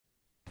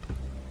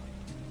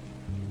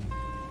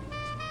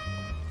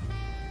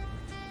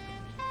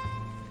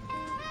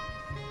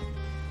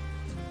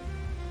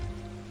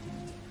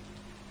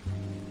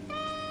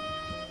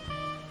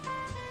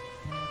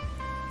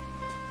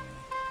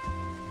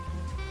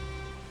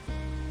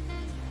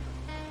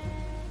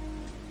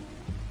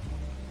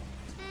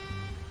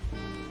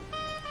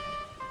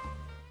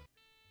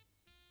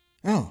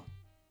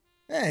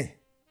Hey,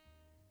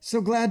 so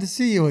glad to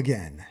see you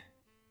again.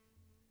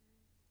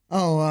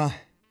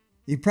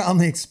 You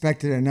probably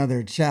expected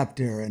another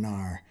chapter in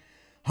our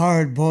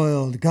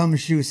hard-boiled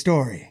gumshoe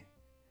story.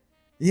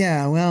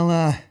 Yeah,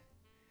 well,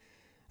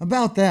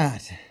 about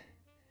that.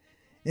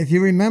 If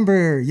you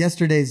remember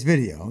yesterday's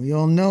video,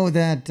 you'll know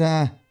that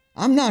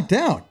I'm knocked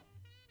out.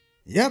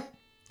 Yep,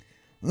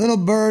 little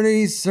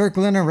birdies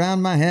circling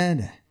around my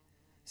head,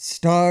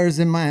 stars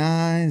in my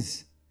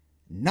eyes,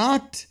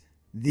 knocked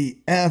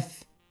the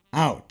F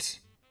out.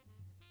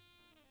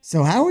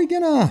 So how are we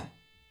gonna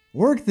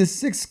work the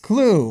sixth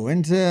clue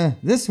into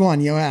this one,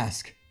 you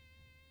ask?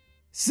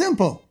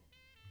 Simple.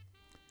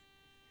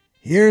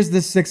 Here's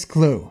the sixth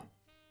clue.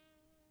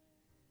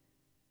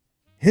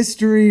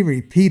 History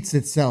repeats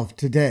itself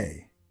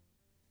today.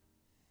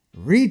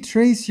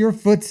 Retrace your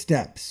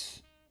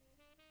footsteps.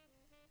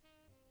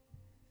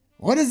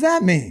 What does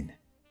that mean?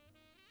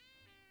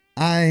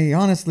 I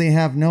honestly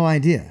have no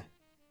idea.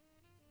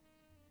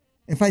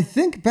 If I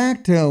think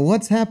back to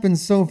what's happened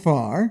so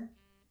far,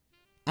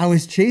 I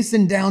was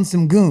chasing down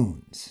some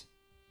goons.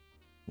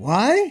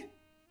 Why?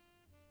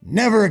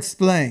 Never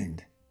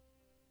explained.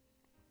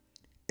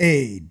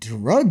 A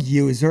drug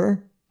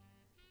user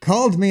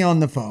called me on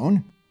the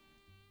phone.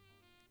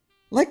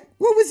 Like,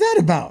 what was that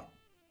about?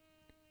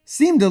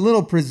 Seemed a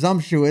little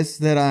presumptuous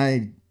that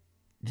I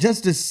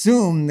just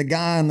assumed the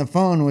guy on the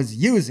phone was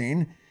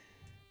using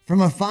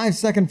from a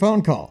 5-second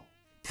phone call.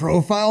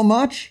 Profile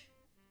much?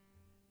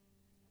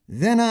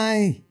 Then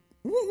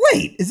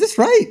wait, is this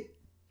right?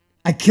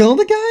 I killed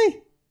a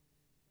guy?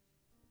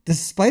 Does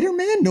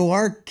Spider-Man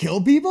Noir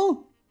kill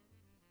people?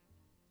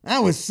 That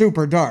was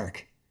super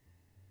dark.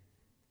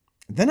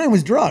 Then I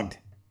was drugged.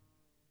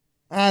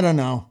 I don't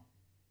know.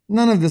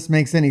 None of this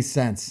makes any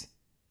sense.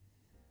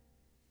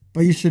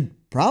 But you should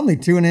probably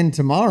tune in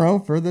tomorrow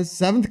for the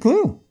 7th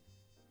clue.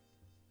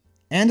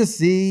 And to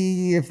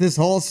see if this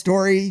whole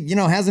story,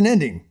 has an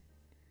ending.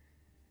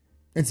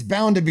 It's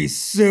bound to be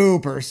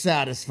super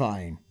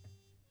satisfying.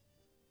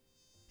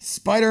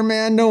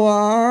 Spider-Man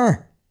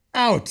Noir,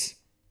 out.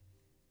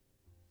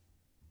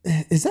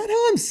 Is that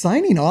how I'm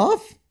signing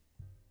off?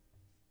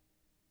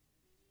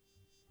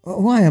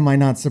 Why am I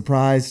not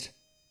surprised?